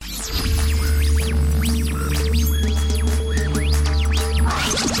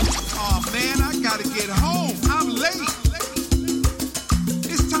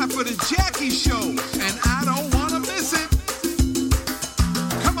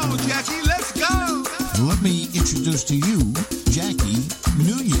on, Jackie, let's go. Let me introduce to you Jackie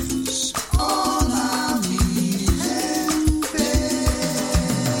Núñez. Hola, mi gente.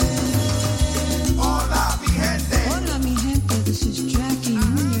 Hola, mi gente. Hola, mi gente. This is Jackie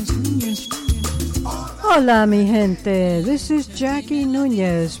Núñez. Hola, mi gente. This is Jackie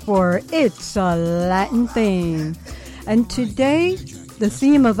Núñez for It's a Latin Thing. And today, the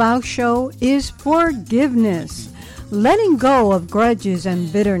theme of our show is forgiveness. Letting go of grudges and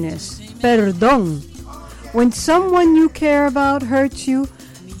bitterness. Perdón. When someone you care about hurts you,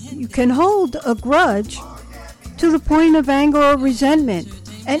 you can hold a grudge to the point of anger or resentment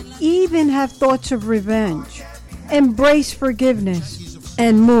and even have thoughts of revenge. Embrace forgiveness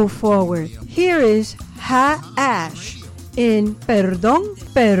and move forward. Here is Ha-Ash in Perdón,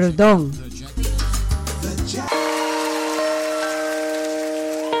 Perdón.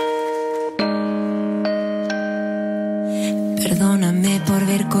 Perdóname por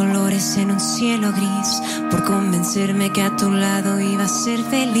ver colores en un cielo gris, por convencerme que a tu lado iba a ser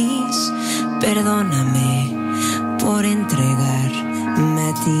feliz. Perdóname por entregarme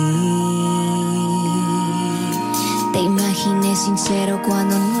a ti. Te imaginé sincero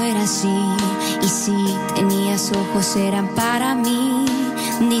cuando no era así, y si tenías ojos eran para mí.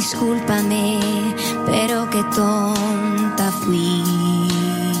 Discúlpame, pero qué tonta fui.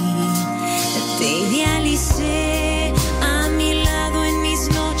 Te idealicé a mi lado en mis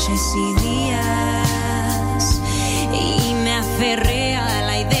noches y días, y me aferré a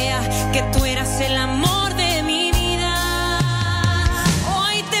la idea que tú eras el amor de mi vida.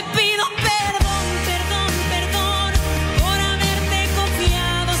 Hoy te pido perdón, perdón, perdón por haberte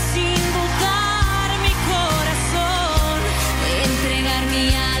confiado sin dudar mi corazón, entregar mi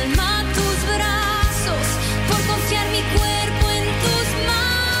alma a tus brazos, por confiar mi cuerpo en tus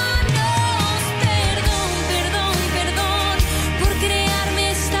manos. Perdón, perdón, perdón por crearme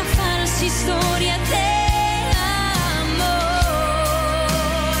esta falsa historia de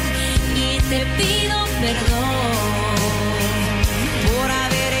amor. Y te pido perdón por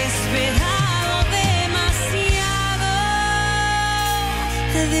haber esperado demasiado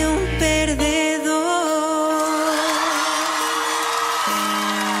de un perdedor.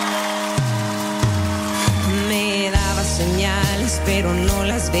 Me daba señales, pero no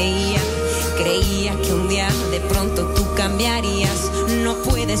las veía. Creía que un día de pronto tú cambiarías. No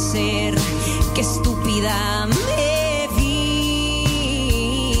puede ser, qué estúpida me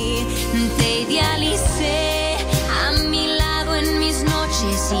vi. Te idealicé a mi lado en mis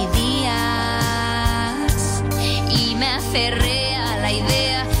noches y días, y me aferré a la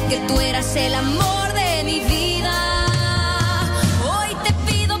idea que tú eras el amor de mi vida. Hoy te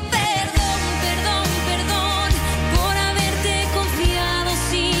pido perdón, perdón, perdón por haberte confiado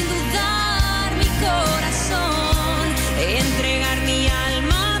sin dudar mi corazón, entregar mi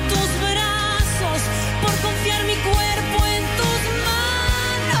alma a tus brazos, por confiar mi cuerpo en tus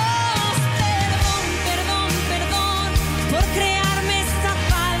manos. Perdón, perdón, perdón por crearme esta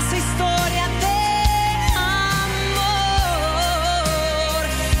falsa historia de amor.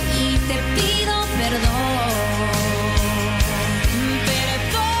 Y te pido perdón,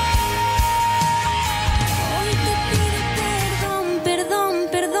 perdón. Hoy te pido perdón, perdón,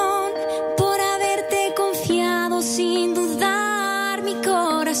 perdón por haberte confiado sin dudar mi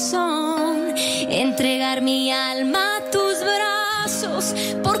corazón, entregar mi alma a tus brazos,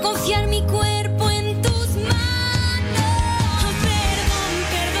 por confiar mi cuerpo en tus manos. Perdón,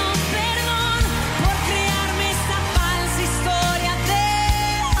 perdón, perdón por crearme esta falsa historia de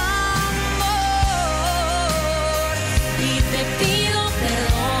amor. Y te pido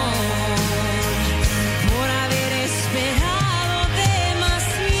perdón por haber esperado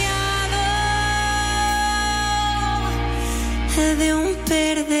demasiado de un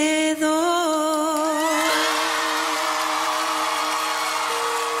perdedor.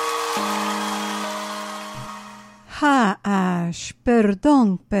 Ha-Ash,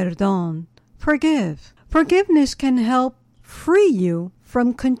 perdón, perdón. Forgive. Forgiveness can help free you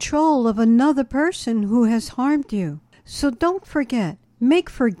from control of another person who has harmed you. So don't forget, make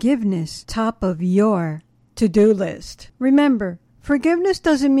forgiveness top of your to-do list. Remember, forgiveness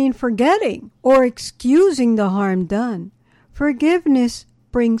doesn't mean forgetting or excusing the harm done. Forgiveness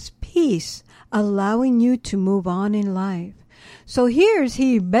brings peace, allowing you to move on in life. So here's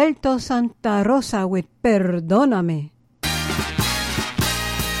Gilberto Santa Rosa with Perdóname.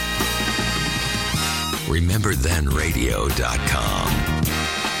 RememberThenRadio.com.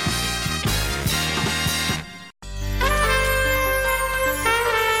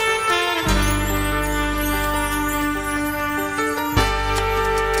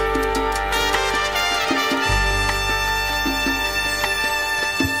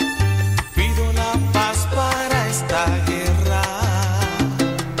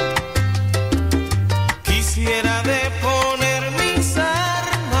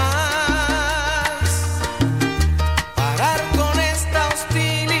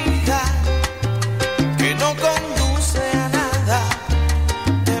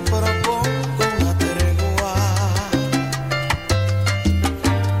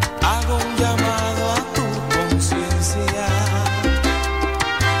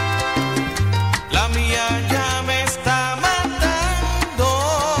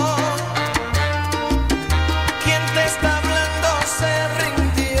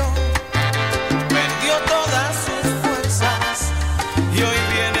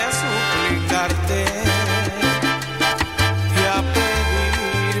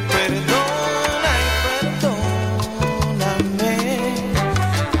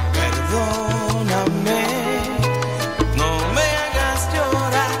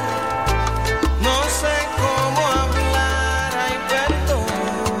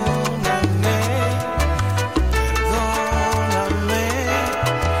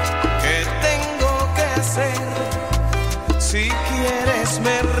 quieres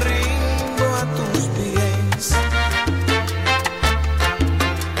me rindo a tus pies.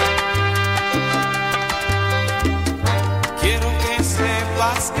 Quiero que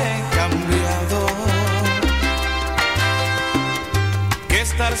sepas que he cambiado, que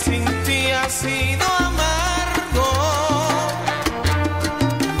estar sin ti ha sido amargo,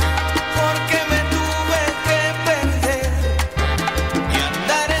 porque me tuve que perder y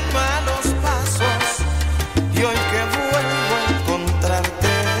andar en malos pasos, y hoy que vuelvo a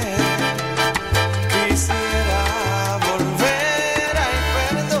encontrarte quisiera volver. Ay,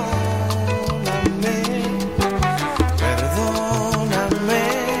 perdóname, perdóname,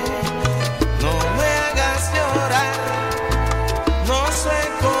 no me hagas llorar, no sé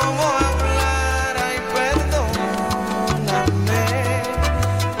cómo hablar. Ay, perdóname,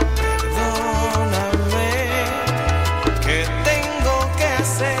 perdóname, ¿qué tengo que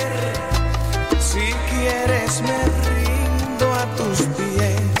hacer? Si quieres me rindo a tus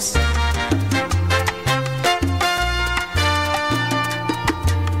pies.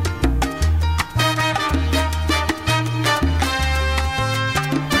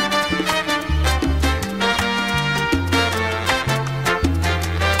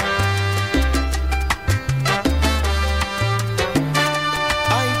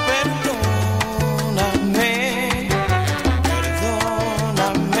 Ay, perdóname,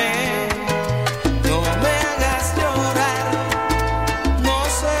 perdóname, no me hagas llorar, no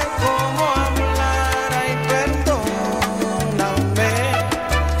sé cómo hablar. Ay, perdóname,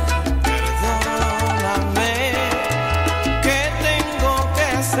 perdóname, ¿qué tengo que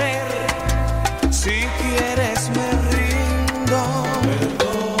hacer? Si quieres me rindo.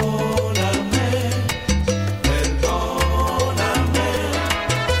 Perdóname, perdóname.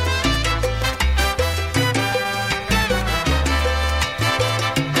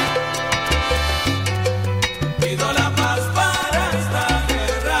 Pido la paz para esta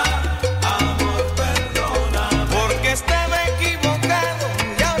guerra, amor, perdóname. Porque estaba equivocado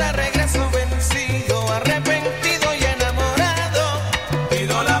y ahora regreso vencido, arrepentido y enamorado.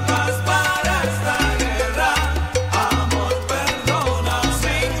 Pido la paz para esta guerra, amor, perdóname.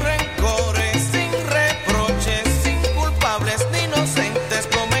 Sin rencores, sin reproches, sin culpables ni inocentes,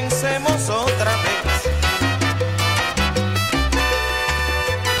 comencemos otra vez.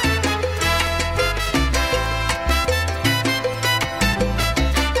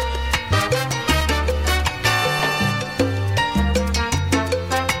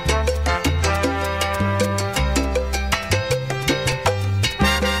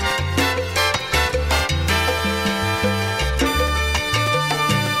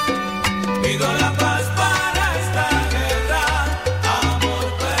 Pido la paz para esta guerra, amor,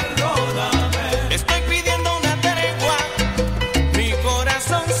 perdóname. Estoy pidiendo una tregua, mi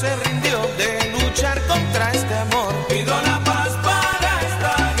corazón se rindió de luchar contra este amor. Pido la paz para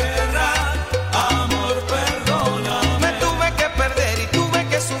esta guerra, amor, perdóname. Me tuve que perder y tuve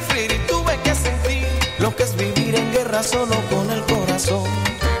que sufrir y tuve que sentir lo que es vivir en guerra solo con el corazón.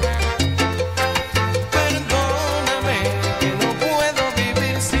 Perdóname, que no puedo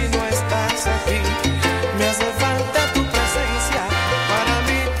vivir si no estás aquí. Me hace falta tu presencia, para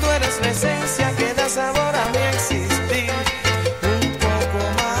mí tú eres la esencia que da sabor a mi existir. Un poco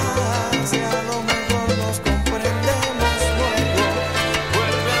más y a lo mejor nos comprendemos luego.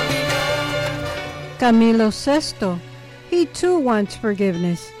 Vuelve a mí. Camilo VI. He too wants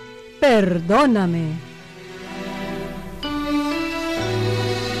forgiveness. Perdóname.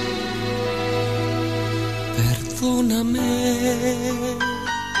 Perdóname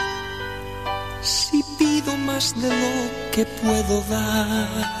si pido más de lo que puedo dar,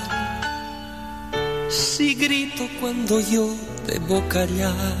 si grito cuando yo debo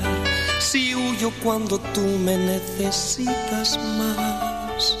callar, si huyo cuando tú me necesitas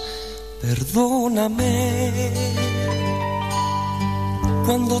más. Perdóname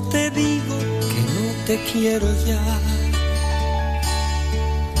cuando te digo que no te quiero ya.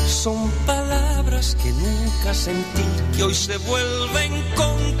 Son palabras que nunca sentí, que hoy se vuelven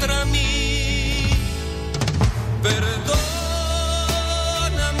contra mí. Perdóname,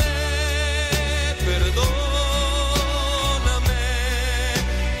 perdóname,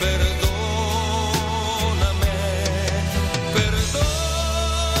 perdóname,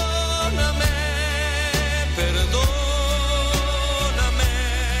 perdóname, perdóname,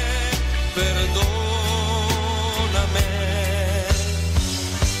 perdóname.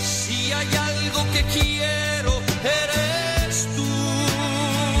 Si hay algo que quiero, eres tú.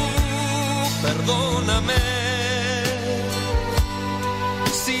 Perdóname.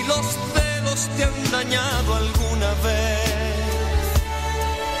 Si los celos te han dañado alguna vez,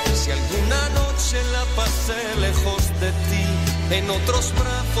 si alguna noche la pasé lejos de ti, en otros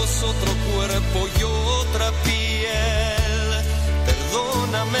brazos otro cuerpo y otra piel.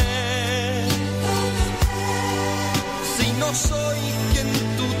 Perdóname si no soy quien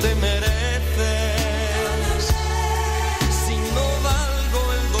tú te mereces, si no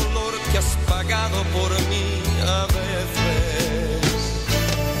valgo el dolor que has pagado por mí a veces.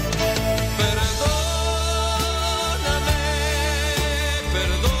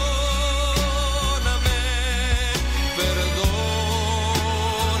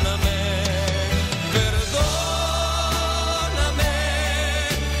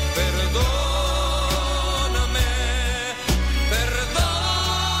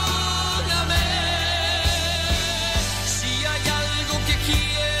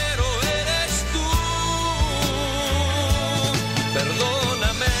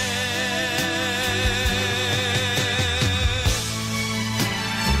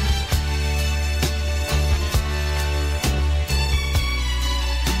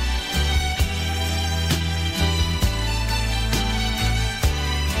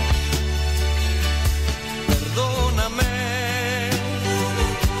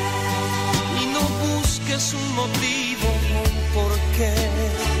 Un motivo, un porqué.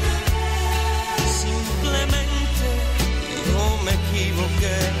 Simplemente yo me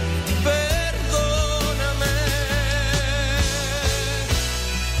equivoqué. Perdóname.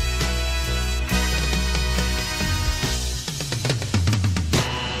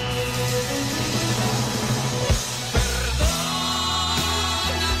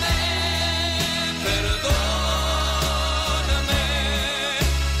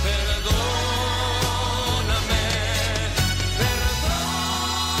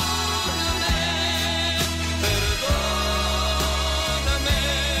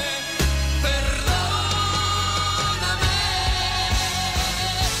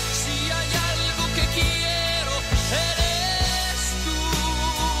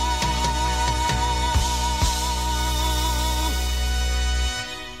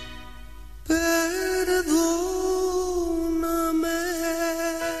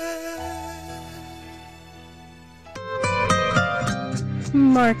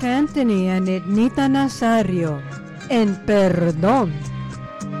 Mark Anthony and Ednita Nazario en Perdón.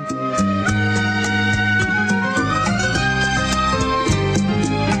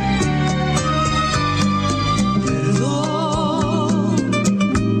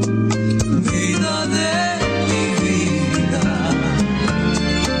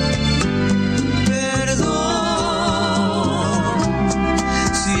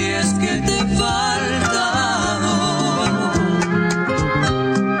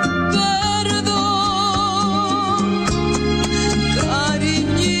 God.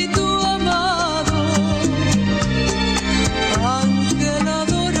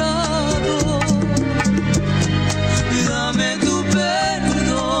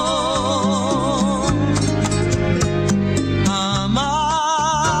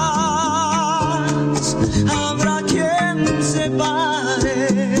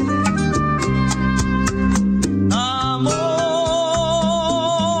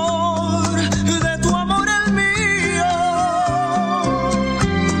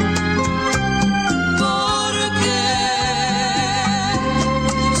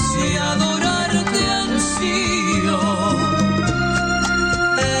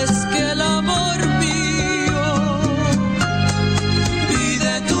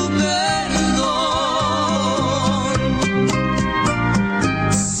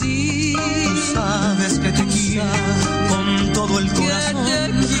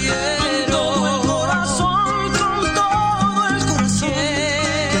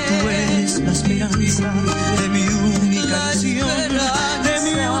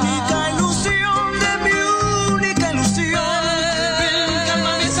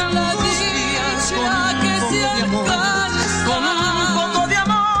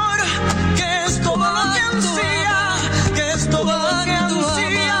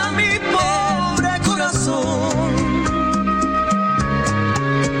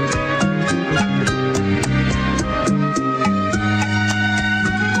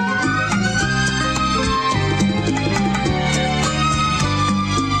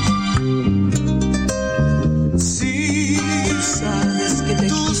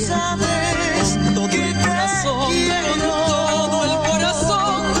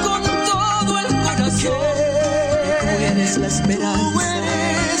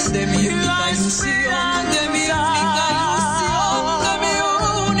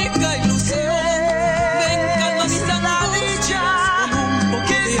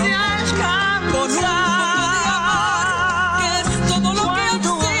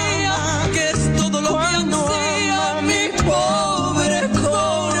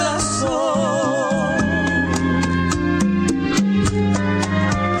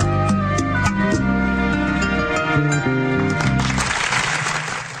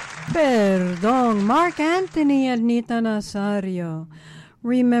 Mark Anthony and Nita Nazario.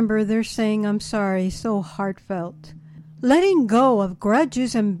 Remember, they're saying I'm sorry so heartfelt. Letting go of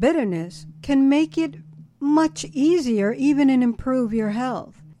grudges and bitterness can make it much easier even and improve your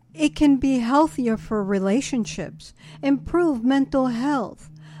health. It can be healthier for relationships, improve mental health,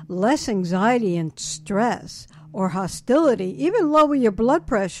 less anxiety and stress or hostility, even lower your blood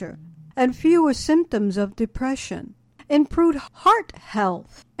pressure, and fewer symptoms of depression, improve heart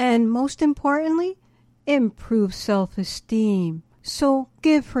health, and most importantly, improve self-esteem. So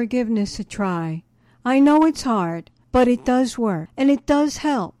give forgiveness a try. I know it's hard, but it does work, and it does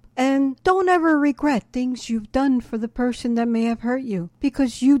help. And don't ever regret things you've done for the person that may have hurt you,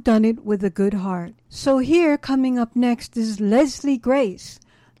 because you've done it with a good heart. So here, coming up next, is Leslie Grace.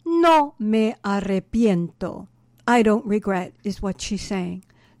 No me arrepiento. I don't regret, is what she's saying.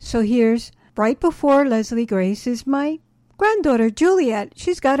 So here's, right before Leslie Grace is my granddaughter, Juliet.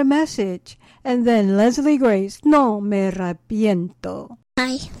 She's got a message. And then Leslie Grace, no me arrepiento.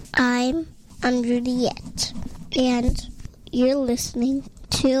 Hi, I'm Juliet, and you're listening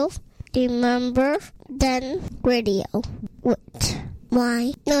to Remember Then Radio with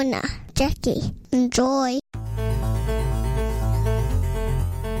my Nona, Jackie. Enjoy.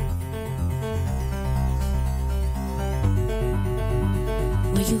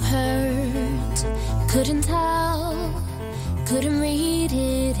 Were you hurt? Couldn't tell, couldn't read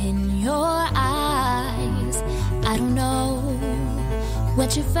it in your eyes. I don't know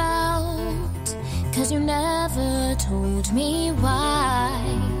what you felt, 'cause you never told me why.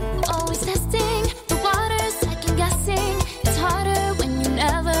 Always testing the waters, second guessing. It's harder when you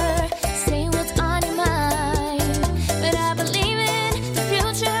never say what's on your mind. But I believe in the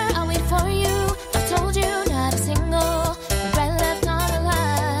future, I'll wait for you. I've told you not a single regret left on the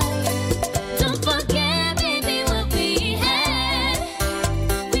line. Don't forget, baby, what we had.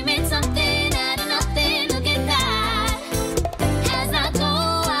 We made something out of nothing, look at that. As I go,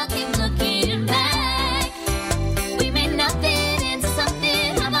 I'll keep looking back. We made nothing into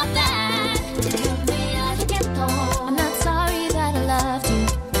something, how about that? No me arrepiento. I'm not sorry that I loved you.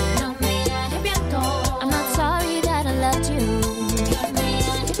 No me arrepiento. I'm not sorry that I loved you. No me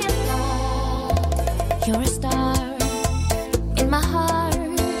arrepiento. You're a star in my heart.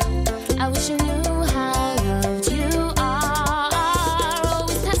 I wish you knew how loved you are.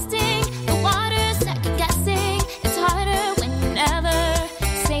 Always testing the waters, second guessing. It's harder when you never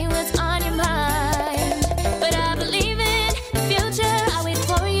say what's on your mind. But I believe in the future, I'll wait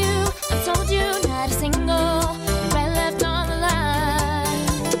for you. I've told you not a single regret left on the line.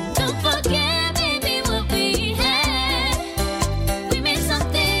 Don't forget, baby, what we had. We made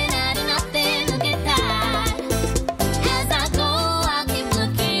something out of nothing, look at that. As I go, I'll keep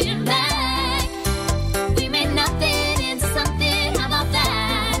looking back. We made nothing into something, how about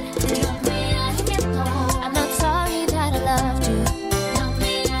that? No me arrepiento. I'm not sorry that I loved you. No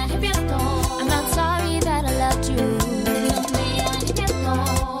me arrepiento. I'm not sorry that I loved you. No me arrepiento.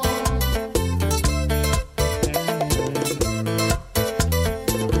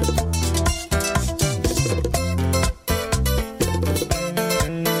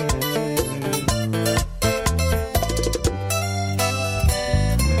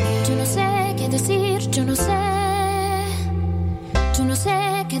 Yo no sé qué decir, yo no sé. Yo no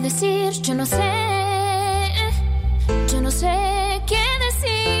sé qué decir, yo no sé. Yo no sé qué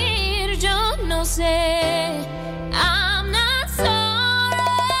decir, yo no sé. I'm not sorry.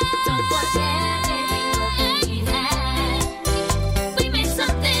 Don't forget, baby, what we had. We made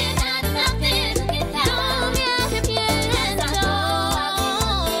something out of nothing, look at that. No me arrepiento.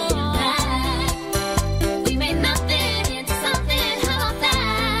 We made nothing into something, how about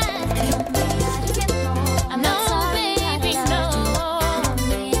that? No me arrepiento. I'm not sorry, baby, no. No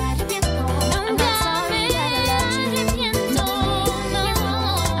me arrepiento. I'm not sorry that I loved you. No, no.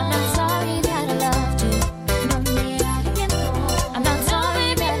 I'm not sorry that I loved you. No me arrepiento. I'm not sorry,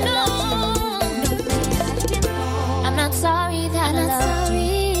 baby, no. No me arrepiento. I'm not sorry that I loved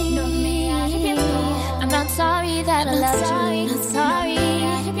you. No me arrepiento. I'm not sorry that I loved you. Not sorry.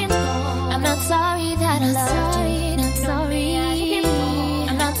 I'm not sorry that I loved you. Not sorry.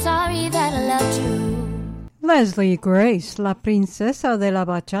 I'm not sorry that I loved you. Leslie Grace, La Princesa de la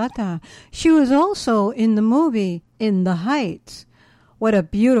Bachata. She was also in the movie In the Heights. What a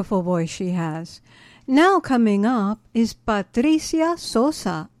beautiful voice she has. Now coming up is Patricia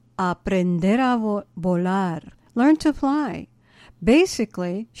Sosa, Aprender a Volar, Learn to Fly.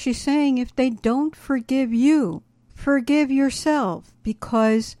 Basically, she's saying if they don't forgive you, forgive yourself,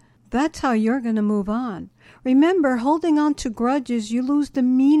 because that's how you're going to move on. Remember, holding on to grudges, you lose the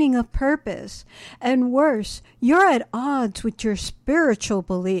meaning of purpose. And worse, you're at odds with your spiritual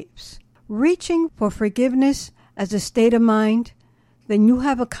beliefs. reaching for forgiveness as a state of mind, then you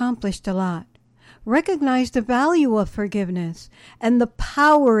have accomplished a lot. Recognize the value of forgiveness and the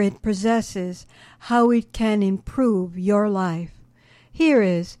power it possesses, how it can improve your life. Here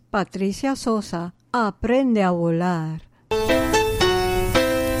is Patricia Sosa, Aprende a Volar.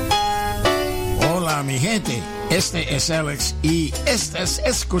 Hola mi gente, este es Alex y estás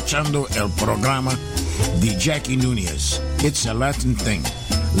escuchando el programa de Jackie Núñez, It's a Latin Thing,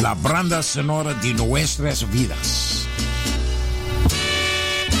 la banda sonora de nuestras vidas.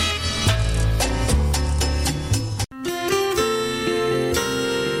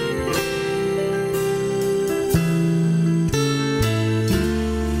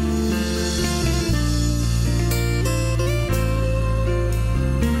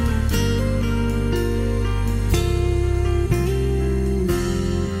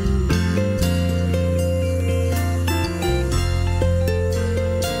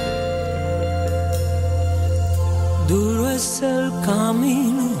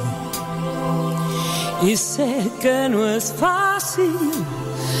 Y sé que no es fácil,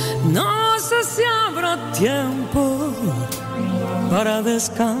 no sé si habrá tiempo para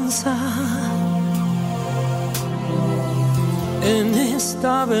descansar en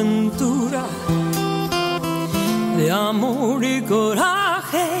esta aventura de amor y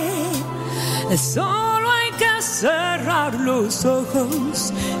coraje. Solo hay que cerrar los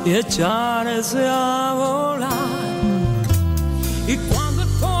ojos y echarse a volar. Y cuando el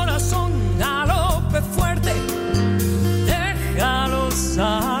corazón galope fuerte, déjalo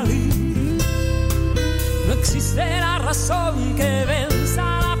salir. No existe la razón que venza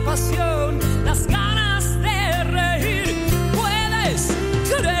la pasión, las ganas de reír. Puedes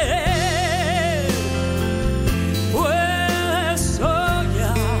creer, puedes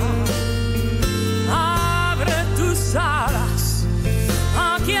soñar. Abre tus alas,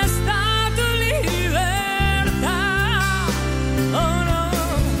 aquí está tu libertad. Oh, no.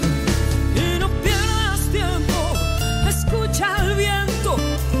 Y no pierdas tiempo, escucha el viento,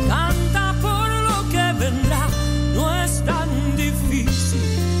 canta por lo que vendrá. No es tan difícil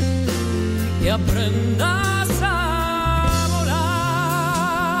que aprendas a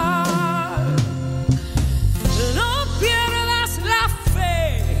volar. No pierdas la fe,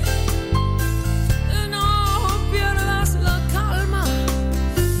 no pierdas la calma,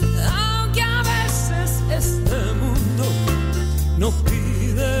 aunque a veces este mundo no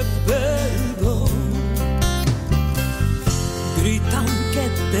pide perdón. Grita aunque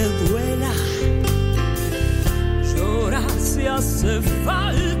te duela, llora si hace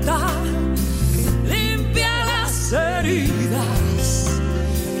falta, limpia las heridas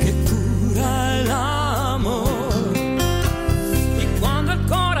que cura el amor. Y cuando el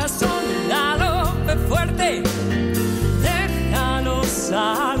corazón galope fuerte, déjalo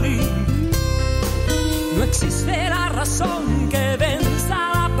salir. No existe la razón que venza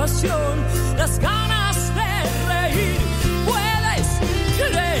la pasión, las ganas de reír. Puedes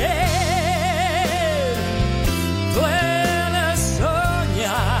creer, puedes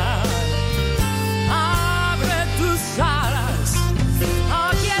soñar. Abre tus alas,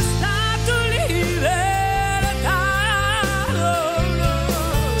 aquí está tu libertad. Oh, no.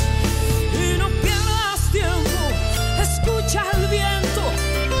 Y no pierdas tiempo, escucha el viento,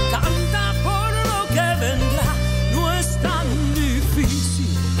 canta por lo que vendrá. No es tan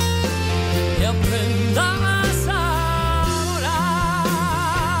difícil que aprendas a volar.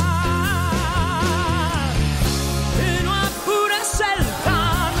 Y no apures el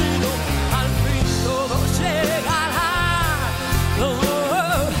camino, al fin todo llegará.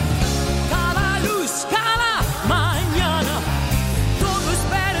 Oh, cada luz, cada mañana, todo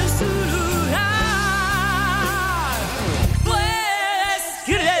espera en su lugar. Puedes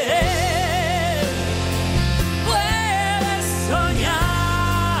creer, puedes soñar.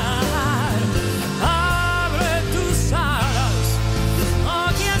 Abre tus alas,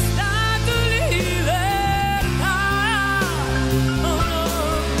 aquí está tu libertad. Oh, no.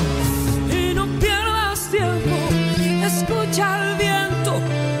 Y no pierdas tiempo, escucha el viento,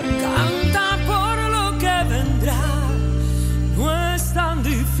 canta por lo que vendrá. No es tan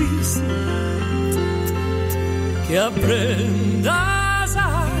difícil que aprendas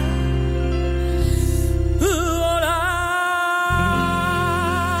a volar.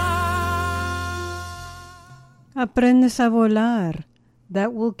 Aprendes a volar.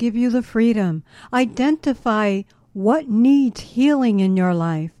 That will give you the freedom. Identify what needs healing in your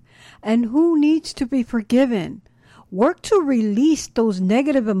life and who needs to be forgiven. Work to release those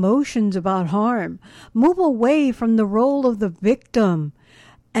negative emotions about harm. Move away from the role of the victim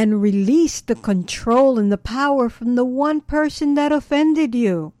and release the control and the power from the one person that offended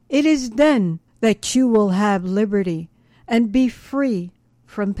you. It is then that you will have liberty and be free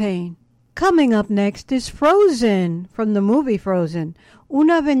from pain. Coming up next is Frozen, from the movie Frozen.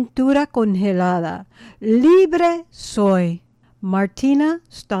 Una aventura congelada. Libre soy. Martina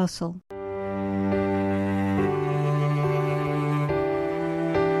Stossel.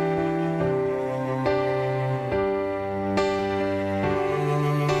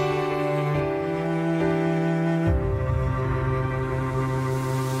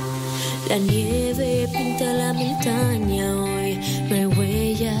 La nieve pinta la montaña hoy, no hay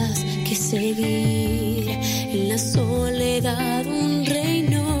huellas que seguir. En la soledad un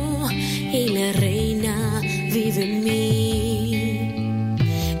reino y la reina vive en mí.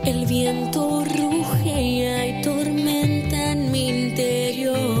 El viento ruge y hay tormenta en mi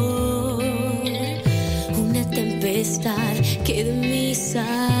interior. Una tempestad que de mí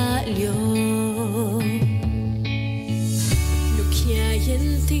salió. Lo que hay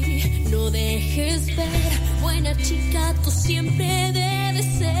en ti no dejes ver, buena chica, tú siempre debes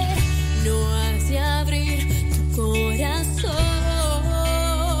ser. No has de abrir tu corazón,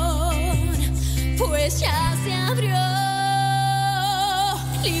 pues ya se abrió.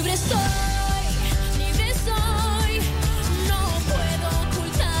 Libre soy, no puedo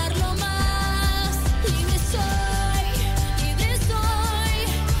ocultarlo más. Libre soy,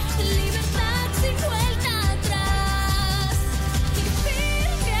 libertad sin vuelta atrás. Y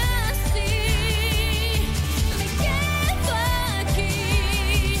firme así, me quedo aquí.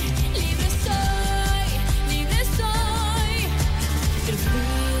 Libre soy, el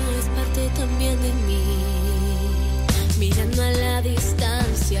frío es parte también de mí. Mirando a la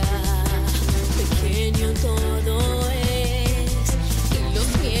distancia, pequeño todo es, y los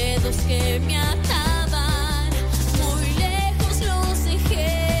miedos que me ataban, muy lejos los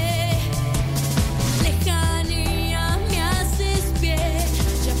dejé. Lejanía me haces bien,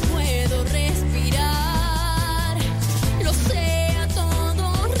 ya puedo respirar. Lo sé, a todo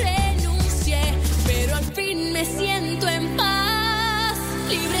renuncié, pero al fin me siento en paz.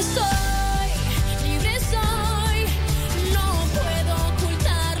 Libre soy.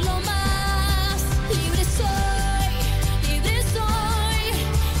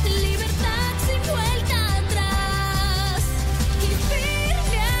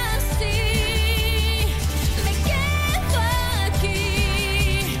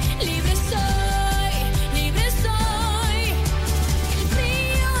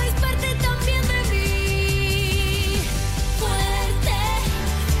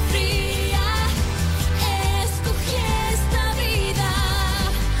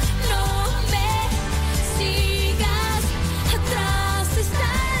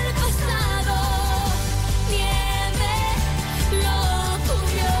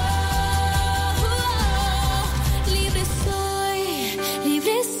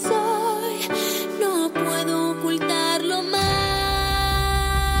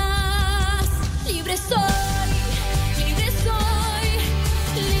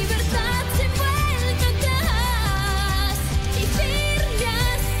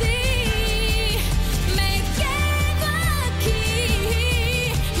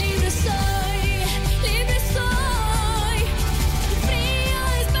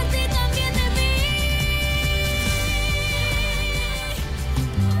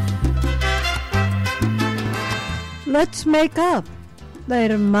 Let's Make Up, de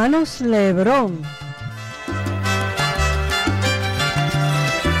Hermanos Lebrón.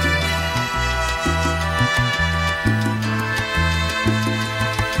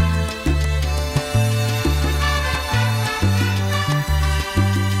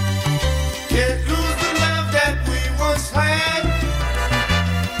 Can't lose the love that we once had.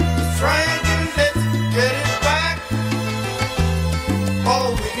 Let's try again, let's get it back.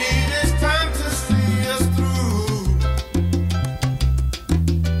 All we need is time to see us through.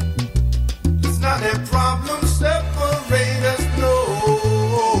 Let's not let problems separate us, no.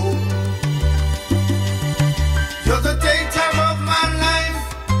 You're the daytime of my life.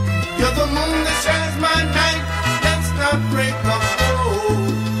 You're the moon that shines my night. Let's not break up, no.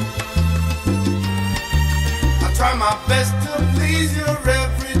 Try my best to please your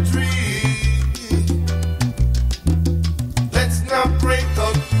every dream. Let's not break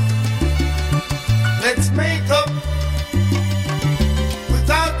up. Let's make up.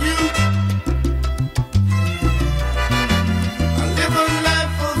 Without you, I live a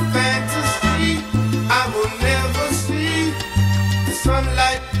life of fantasy. I will never see the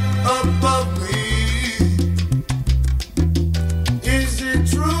sunlight above me. Is it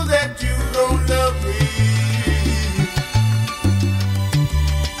true that you don't love me?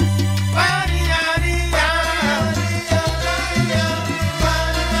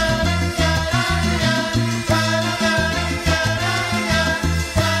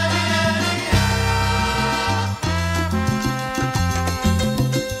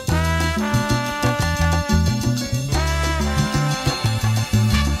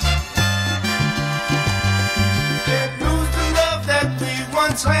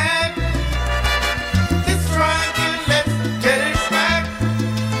 track. Let's try again, let's get it back.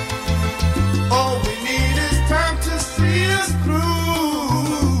 All we need is time to see us through.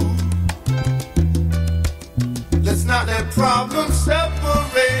 Let's not let problems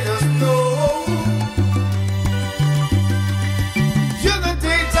separate us, no. You're the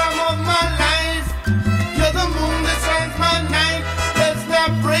daytime of my life. You're the moon that shines my night. Let's not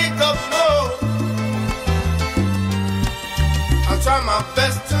break up, no. I'll try my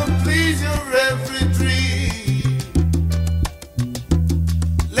best to please your every dream.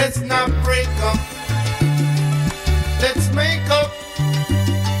 Let's not break up. Let's make up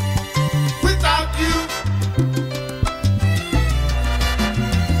without you.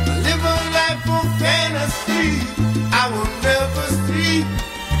 I live a life of fantasy. I will never see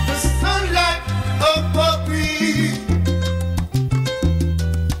the sunlight above me.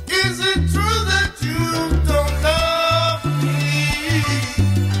 Is it true that you don't love me?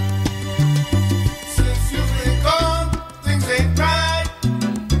 Since you've been gone, things ain't right.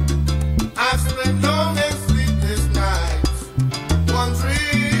 I've spent long and sleepless nights wondering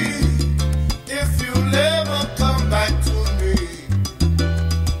if you'll ever come back to me.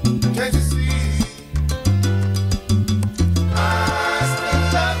 Can't you see? I still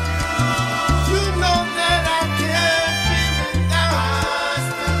love you. You know that I can't be without. I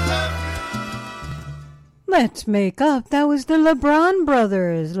still love you. Let's make up. That was the LeBron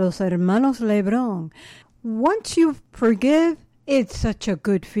brothers, Los Hermanos Lebron. Once you forgive, it's such a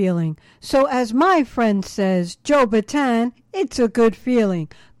good feeling. So as my friend says, Joe Bataan, it's a good feeling.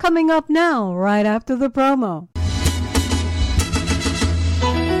 Coming up now, right after the promo.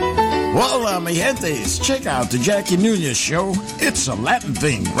 Hola, mi gentes. Check out the Jackie Nunez Show. It's a Latin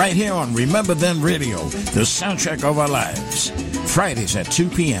thing right here on Remember Then Radio, the soundtrack of our lives. Fridays at 2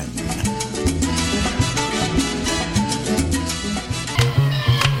 p.m.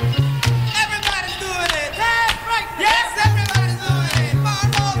 Everybody's doing it. That's right. Yes, everybody's doing it.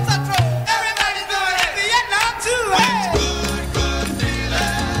 Marlboro Central. Everybody's doing it. Vietnam too. Hey. Good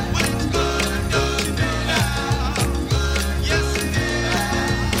feeling. It's good feeling. Yes, it is.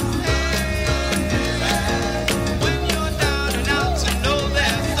 When you're down and out, to know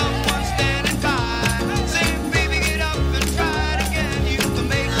there's someone standing by. Say, baby, get up and try it again. You can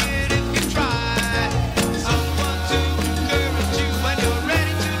make it if you try. Someone to encourage you when you're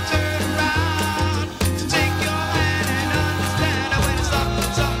ready to turn around. To take your hand and understand that when it's up,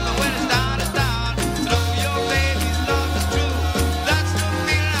 it's up, and when it's down, it's down. To know your baby's love is true. That's the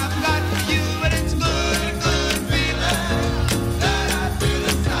feeling I've got for you, and it's good feeling that I feel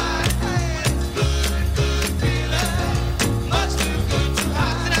inside. It's good feeling, much too good to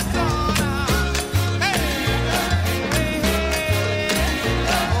hide. And that's all now.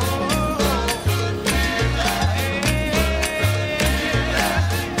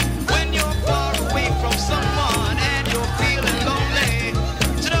 When you're far away from someone and you're feeling lonely,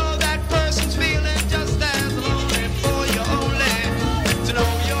 to know that person's feeling just as lonely for you only. To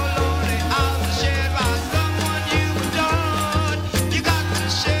know your lonely hours are shared by someone you adore. You got to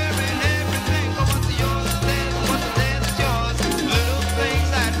share in everything, 'cause what's yours is theirs, and what's theirs is yours. Little things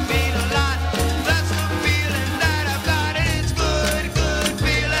that mean a lot. That's the feeling that I've got, and it's good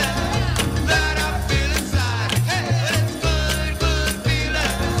feeling that I feel inside. Hey, but it's good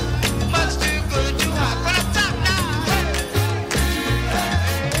feeling, much too good to hide. From the top now.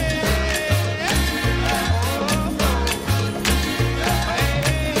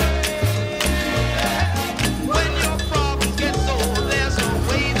 When your problems get so there's no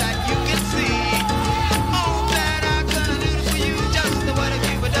way that you can see all that I gonna do for you, just what have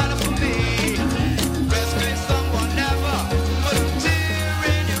you done for me. Rescue someone never put a tear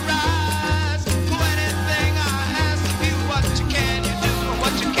in your eyes. For anything I ask of you, what you can you do and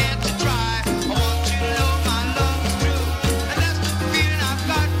what you can't you try. I want you to know my love is true, and that's the feeling I've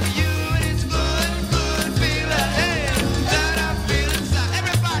got for you, and it's good feeling, hey, that I feel inside.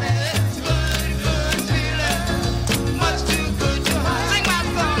 Everybody, it's good feeling, much too good to hide. Sing my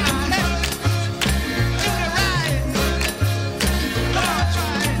song now, hey, do it right. Come on,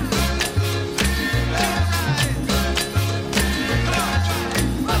 try it. Do it right. Come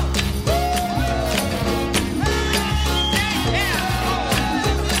on, try it.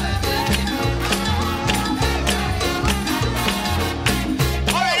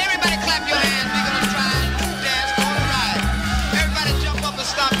 All right, everybody clap your hands. We're gonna try and dance for the ride. Everybody jump up and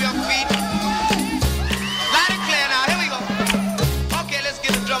stomp your feet. Loud and clear now. Here we go. Okay, let's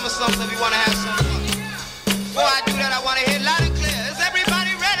give the drummer something if you wanna have some fun. Before I do that, I wanna hear loud and clear. Is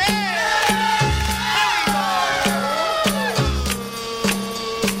everybody ready? Here we go.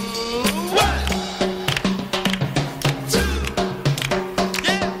 1, 2,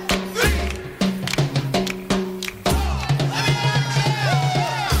 yeah.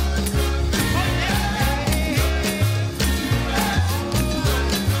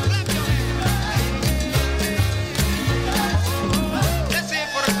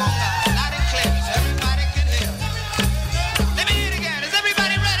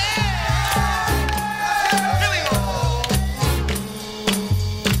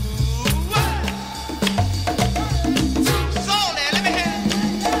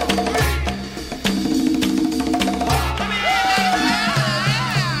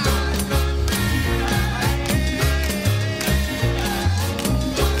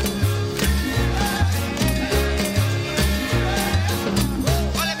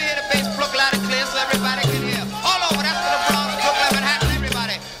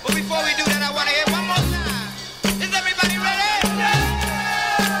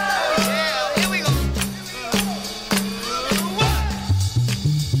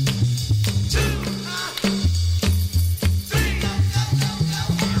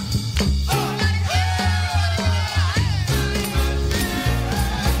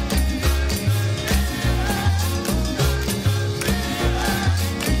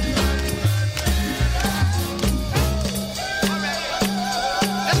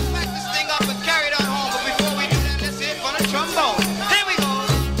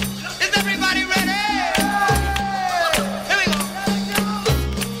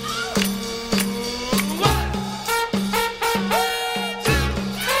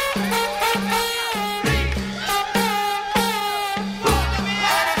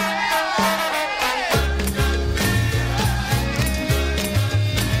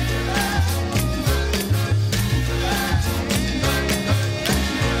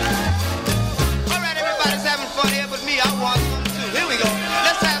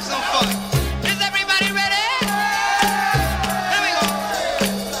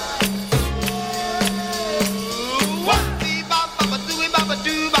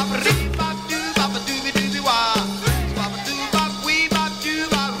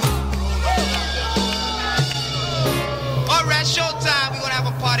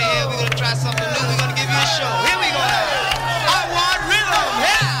 try something new. We're gonna give you a show. Here we go now. I want rhythm.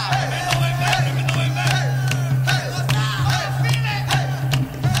 Yeah.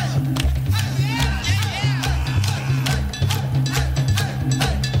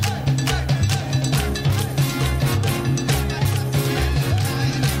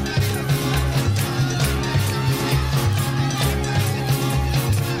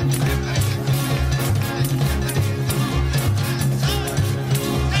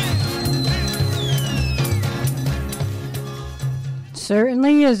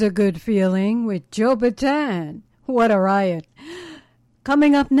 Certainly is a good feeling with Joe Bataan. What a riot.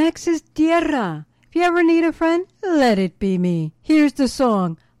 Coming up next is Tierra. If you ever need a friend, let it be me. Here's the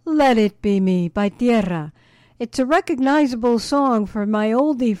song, Let It Be Me by Tierra. It's a recognizable song for my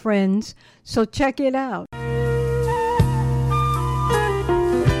oldie friends, so check it out.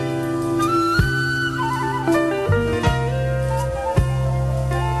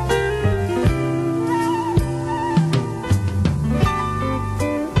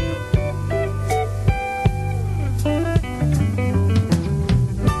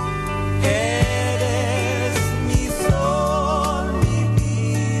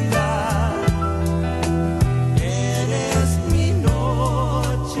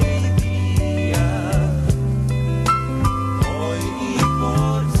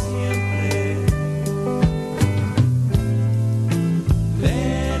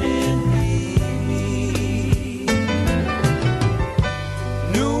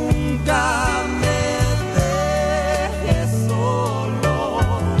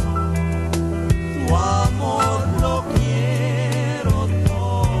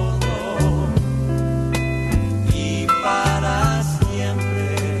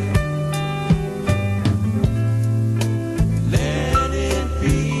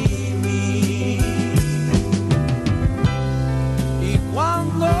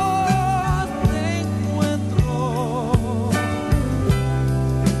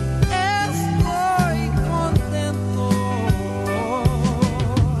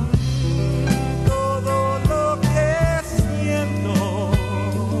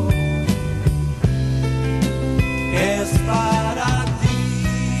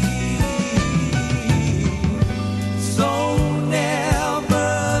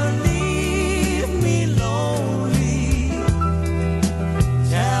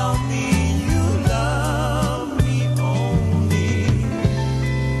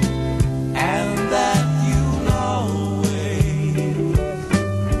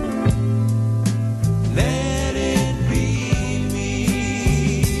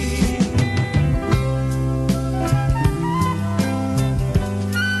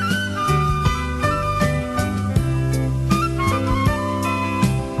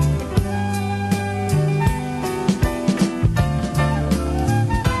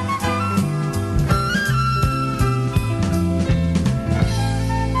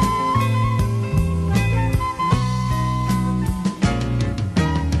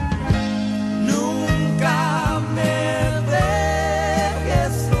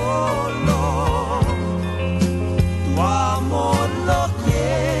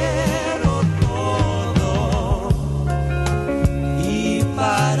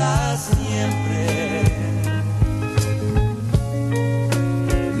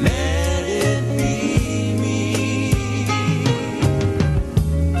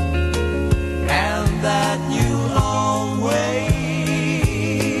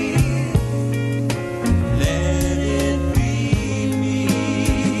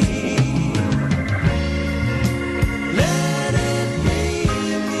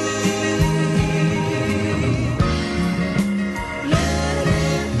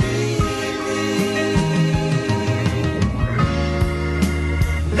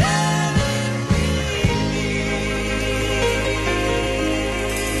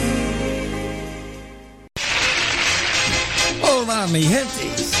 Mi gente.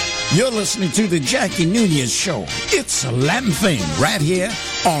 You're listening to the Jackie Nunez Show. It's a Latin thing right here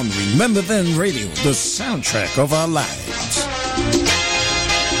on Remember Then Radio, the soundtrack of our lives.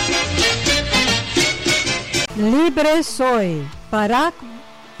 Libre Soy, Barack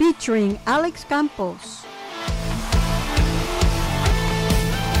featuring Alex Campos.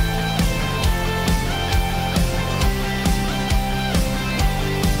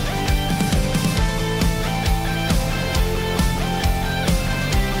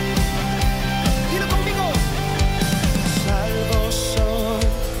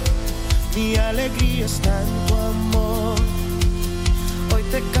 Mi alegría está en tu amor. Hoy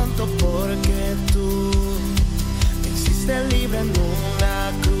te canto porque tú me hiciste libre en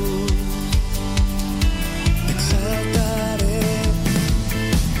una cruz. Te exaltaré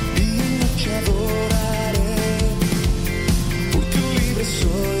y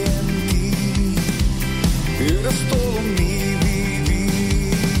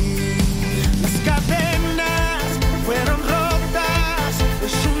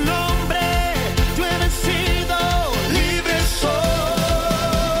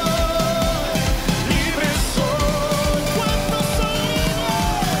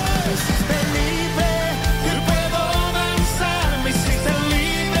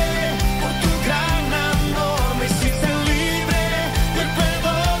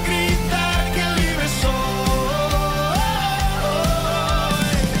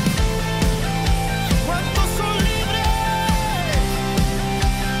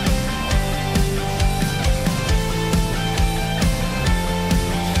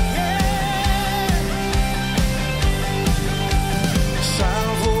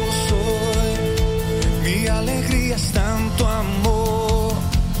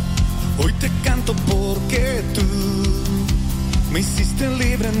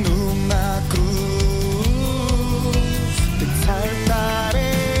libre en una cruz. Te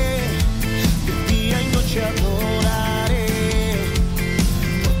exaltaré, de día y noche adoraré,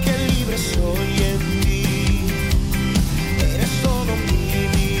 porque libre soy en ti. Eres todo mi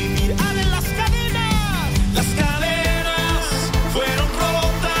vivir. ¡Ale las cadenas! Las cadenas fueron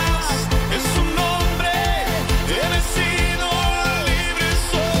rotas en su nombre. He vencido, libre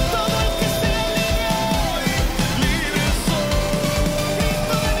soy. Todo el que sea libre soy.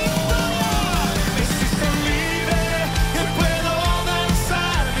 Grito de victoria. Me hiciste libre, yo puedo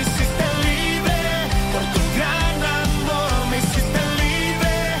danzar. Me hiciste libre por tu gran amor. Me hiciste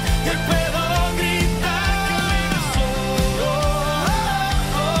libre, yo puedo gritar.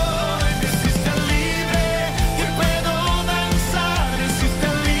 Me hiciste libre, yo puedo danzar. Me hiciste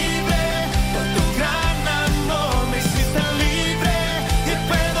libre por tu gran amor. Me hiciste libre, yo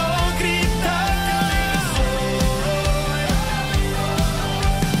puedo gritar.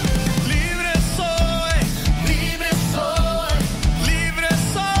 Libre soy, libre soy, libre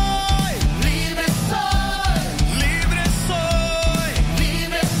soy, libre soy, libre soy, libre soy, libre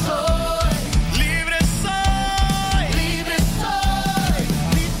soy, libre soy,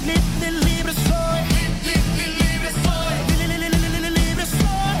 libre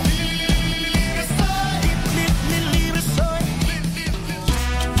soy, libre soy, libre soy.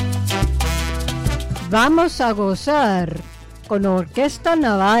 Vamos a gozar con Orquesta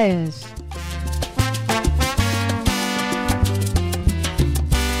Narváez.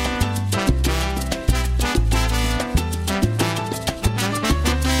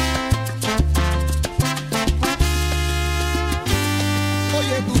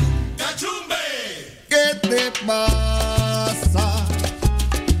 Oye tú, ¿qué te pasa?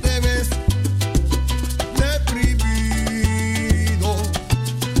 Te ves deprimido.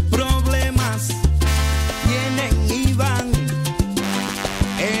 Problemas vienen y van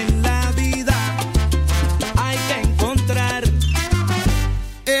en la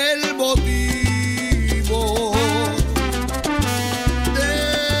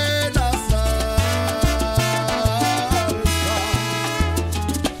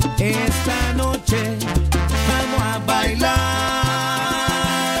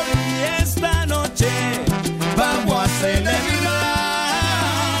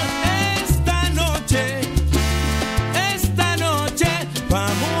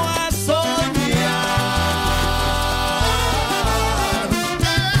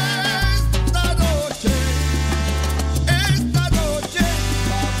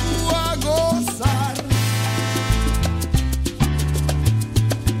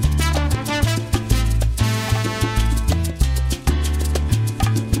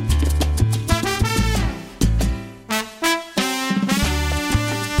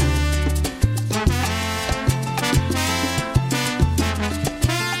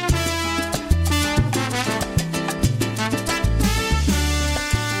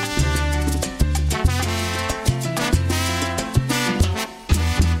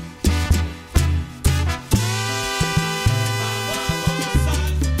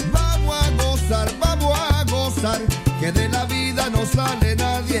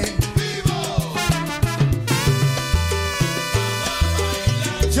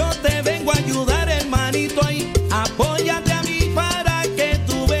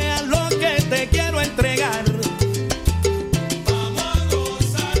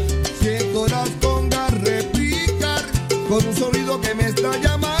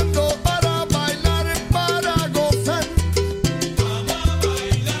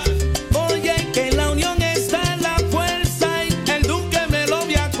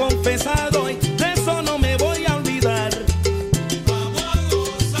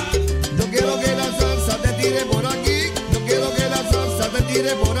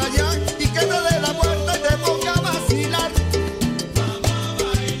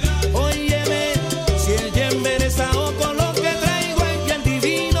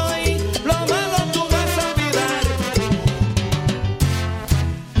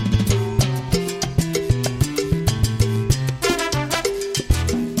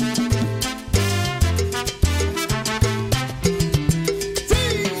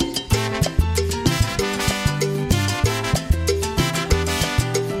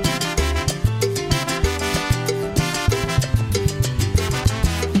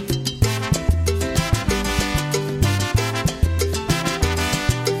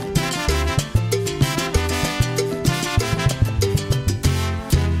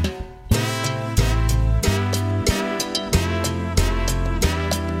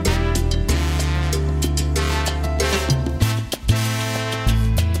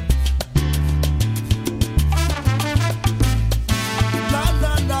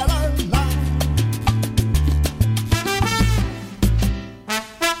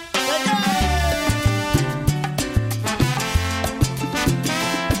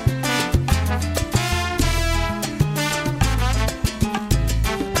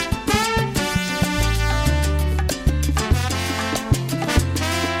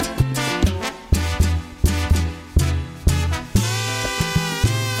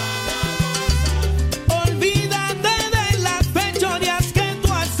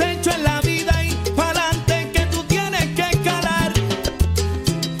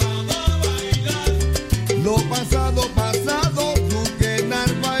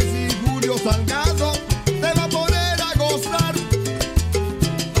salgado te va a poner a gozar.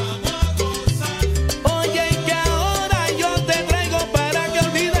 Oye, y que ahora yo te traigo para que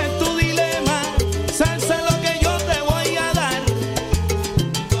olvides tu dilema. Salsa es lo que yo te voy a dar.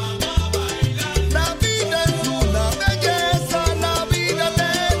 La vida es una belleza, la vida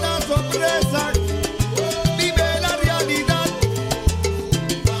te da sorpresa. Vive la realidad.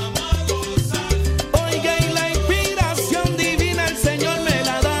 Oiga, y la inspiración divina el Señor me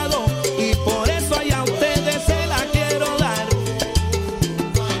la ha dado, y por eso allá a ustedes se la quiero dar.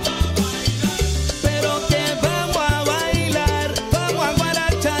 Pero que vamos a bailar, vamos a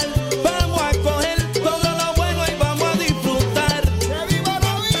guarachar, vamos a coger todo lo bueno y vamos a disfrutar. ¡Que viva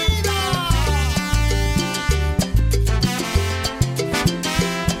la vida!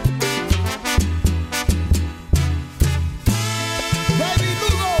 Baby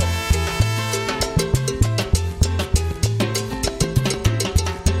Lugo.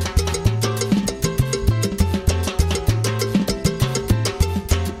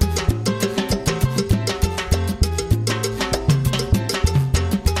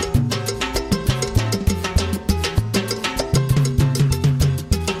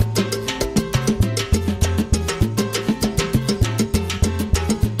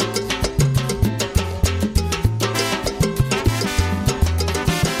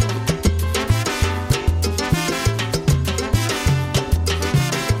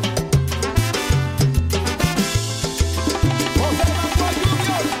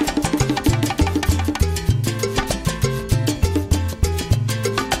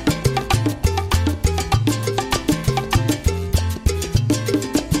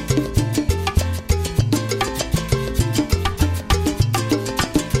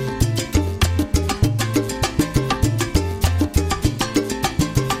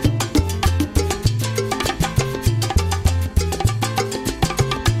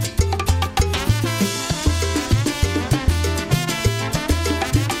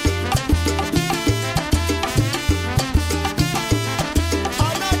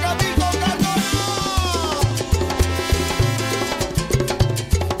 Ana Camilo Cardona.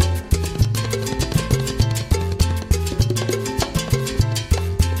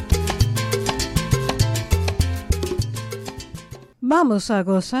 Vamos a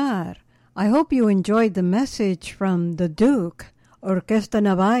gozar. I hope you enjoyed the message from the Duke, Orquesta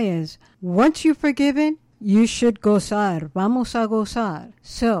Navaez. Once you're forgiven, you should gozar. Vamos a gozar.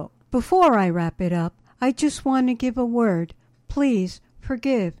 So, before I wrap it up, I just want to give a word. Please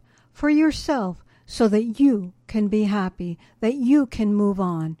forgive for yourself so that you can be happy, that you can move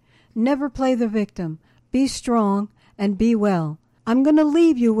on. Never play the victim. Be strong and be well. I'm going to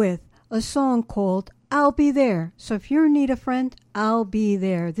leave you with a song called I'll Be There. So if you need a friend, I'll be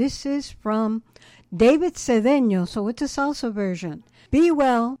there. This is from David Cedeño, so it's a salsa version. Be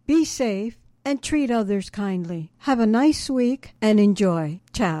well, be safe, and treat others kindly. Have a nice week and enjoy.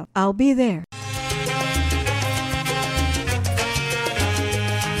 Ciao. I'll be there.